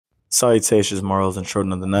Salutations, mortals, and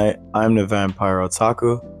children of the night. I'm the Vampire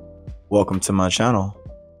Otaku. Welcome to my channel.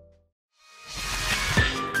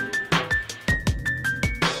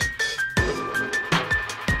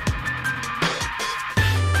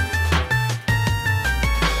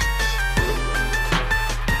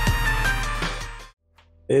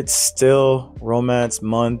 It's still romance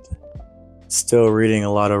month. Still reading a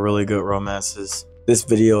lot of really good romances. This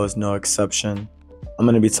video is no exception. I'm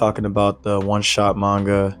going to be talking about the one-shot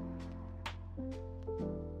manga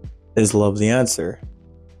Is Love the Answer.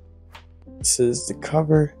 This is the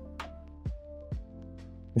cover.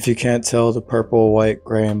 If you can't tell, the purple, white,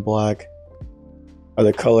 gray, and black are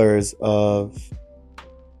the colors of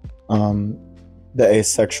the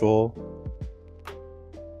Asexual.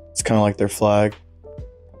 It's kind of like their flag.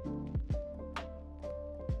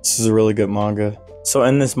 This is a really good manga. So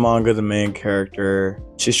in this manga, the main character,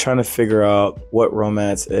 she's trying to figure out what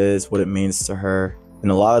romance is, what it means to her. And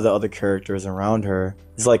a lot of the other characters around her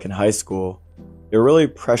is like in high school. They're really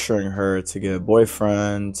pressuring her to get a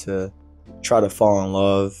boyfriend, to try to fall in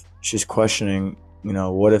love. She's questioning,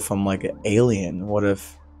 what if I'm like an alien? What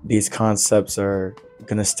if these concepts are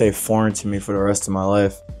gonna stay foreign to me for the rest of my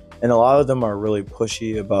life? And a lot of them are really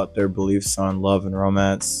pushy about their beliefs on love and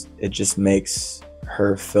romance. It just makes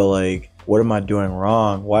her feel like, what am I doing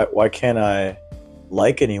wrong? Why can't I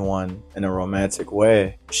like anyone in a romantic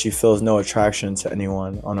way? She feels no attraction to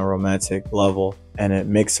anyone on a romantic level, and it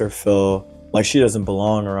makes her feel like she doesn't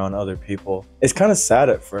belong around other people. It's kind of sad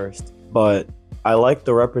at first, but I like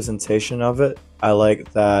the representation of it. I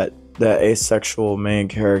like that the asexual main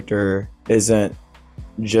character isn't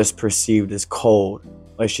just perceived as cold.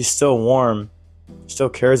 Like, she's still warm, still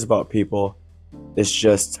cares about people. It's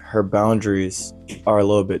just her boundaries are a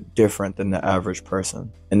little bit different than the average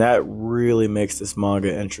person. And that really makes this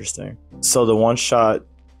manga interesting. So the one shot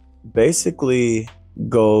basically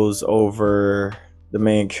goes over the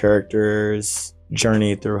main character's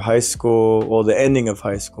journey through high school. Well, the ending of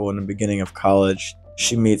high school and the beginning of college.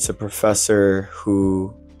 She meets a professor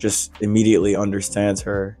who just immediately understands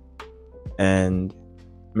her and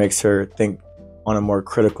makes her think on a more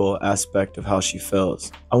critical aspect of how she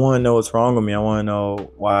feels. I want to know what's wrong with me. I want to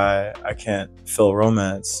know why I can't feel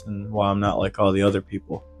romance and why I'm not like all the other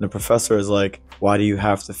people. And the professor is like, why do you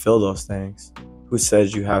have to feel those things? Who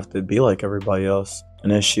says you have to be like everybody else?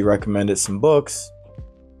 And then she recommended some books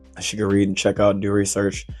she could read and check out and do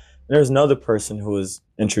research. And there's another person who was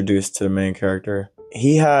introduced to the main character.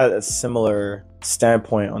 He had a similar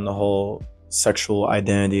standpoint on the whole sexual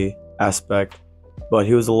identity aspect, but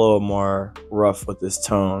he was a little more rough with his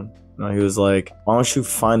tone. He was like, why don't you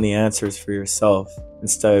find the answers for yourself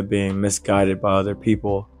instead of being misguided by other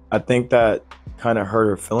people? I think that kind of hurt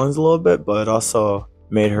her feelings a little bit, but it also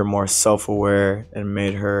made her more self-aware and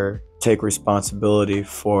made her take responsibility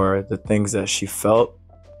for the things that she felt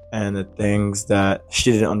and the things that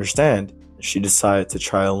she didn't understand. She decided to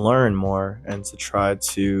try to learn more and to try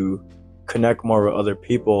to connect more with other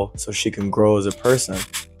people so she can grow as a person.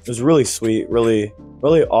 It was really sweet, really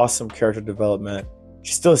awesome character development.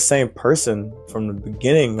 She's still the same person from the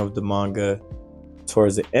beginning of the manga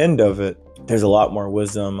towards the end of it. There's a lot more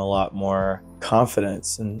wisdom, a lot more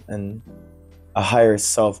confidence, and a higher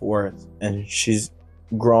self-worth. And she's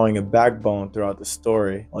growing a backbone throughout the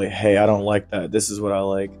story. Like, hey, I don't like that. This is what I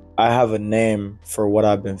like. I have a name for what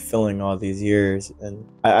I've been feeling all these years. And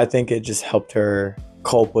I think it just helped her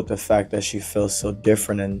cope with the fact that she feels so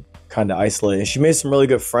different and kind of isolated. She made some really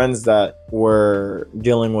good friends that were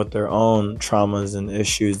dealing with their own traumas and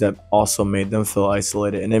issues that also made them feel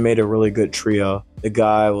isolated, and they made a really good trio. The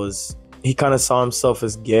guy he kind of saw himself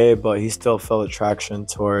as gay, but he still felt attraction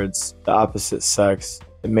towards the opposite sex.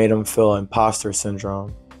 It made him feel imposter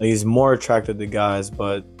syndrome. Like, he's more attracted to guys,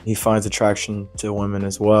 but he finds attraction to women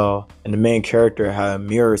as well. And the main character had a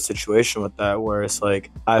mirror situation with that, where it's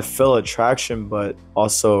like, I feel attraction, but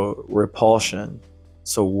also repulsion.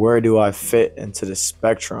 So where do I fit into the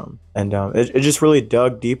spectrum? And it just really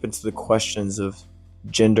dug deep into the questions of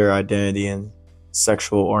gender identity and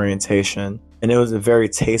sexual orientation. And it was a very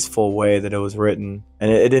tasteful way that it was written. And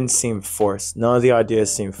it didn't seem forced. None of the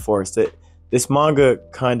ideas seemed forced. This manga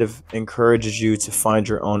kind of encourages you to find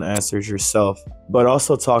your own answers yourself, but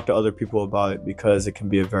also talk to other people about it, because it can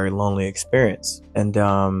be a very lonely experience. And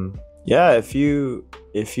yeah, if you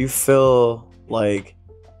feel like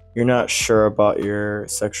you're not sure about your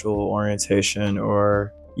sexual orientation,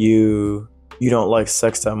 or you don't like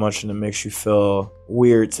sex that much and it makes you feel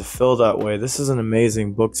weird to feel that way, this is an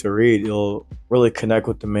amazing book to read. You'll really connect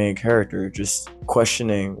with the main character, just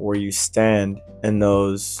questioning where you stand in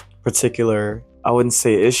those particular, I wouldn't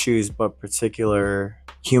say issues, but particular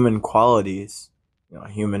human qualities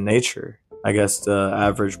human nature. I guess the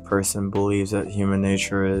average person believes that human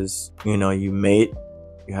nature is, you mate,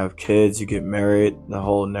 you have kids, you get married, the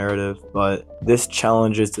whole narrative. But this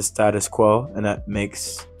challenges the status quo, and that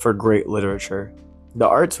makes for great literature. The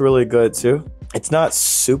art's really good too. It's not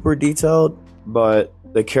super detailed, but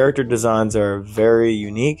the character designs are very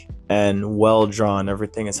unique and well drawn.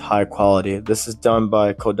 Everything is high quality. This is done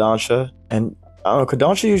by Kodansha, and I don't know,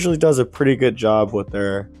 Kodansha usually does a pretty good job with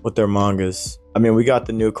their mangas. I mean, we got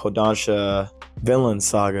the new Kodansha Vinland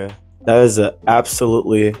Saga. That is an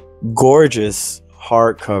absolutely gorgeous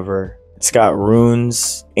hardcover. It's got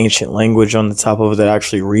runes, ancient language on the top of it that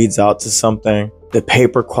actually reads out to something. The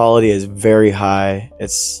paper quality is very high.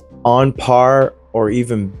 It's on par or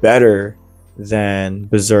even better than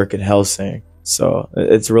Berserk and Hellsing. So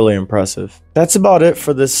it's really impressive. That's about it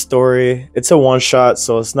for this story. It's a one-shot,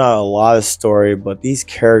 so it's not a lot of story, but these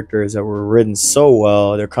characters that were written so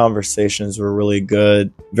well, their conversations were really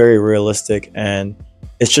good, very realistic, and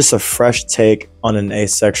it's just a fresh take on an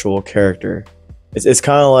asexual character. It's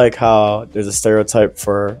kind of like how there's a stereotype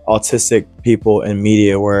for autistic people in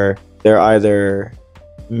media where they're either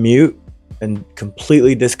mute and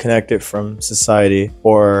completely disconnected from society,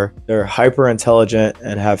 or they're hyper intelligent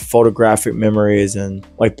and have photographic memories, and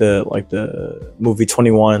like the movie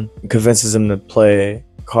 21 convinces them to play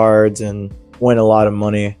cards and win a lot of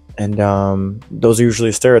money. And those are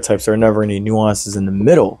usually stereotypes. There are never any nuances in the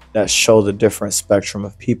middle that show the different spectrum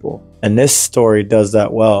of people, and this story does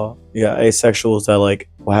that well. You got asexuals that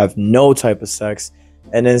will have no type of sex,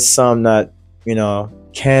 and then some that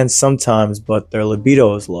can sometimes, but their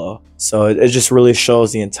libido is low. So it just really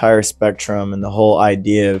shows the entire spectrum and the whole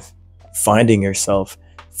idea of finding yourself,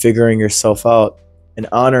 figuring yourself out, and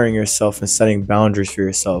honoring yourself and setting boundaries for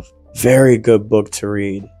yourself. Very good book to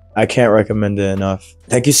read. I can't recommend it enough.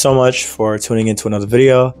 Thank you so much for tuning into another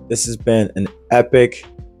video. This has been an epic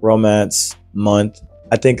romance month.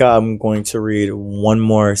 I think I'm going to read one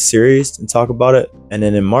more series and talk about it. And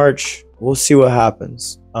then in March, we'll see what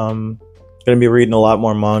happens. Gonna be reading a lot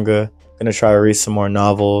more manga. Gonna try to read some more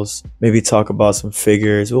novels. Maybe talk about some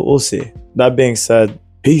figures. We'll see. That being said,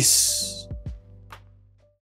 peace.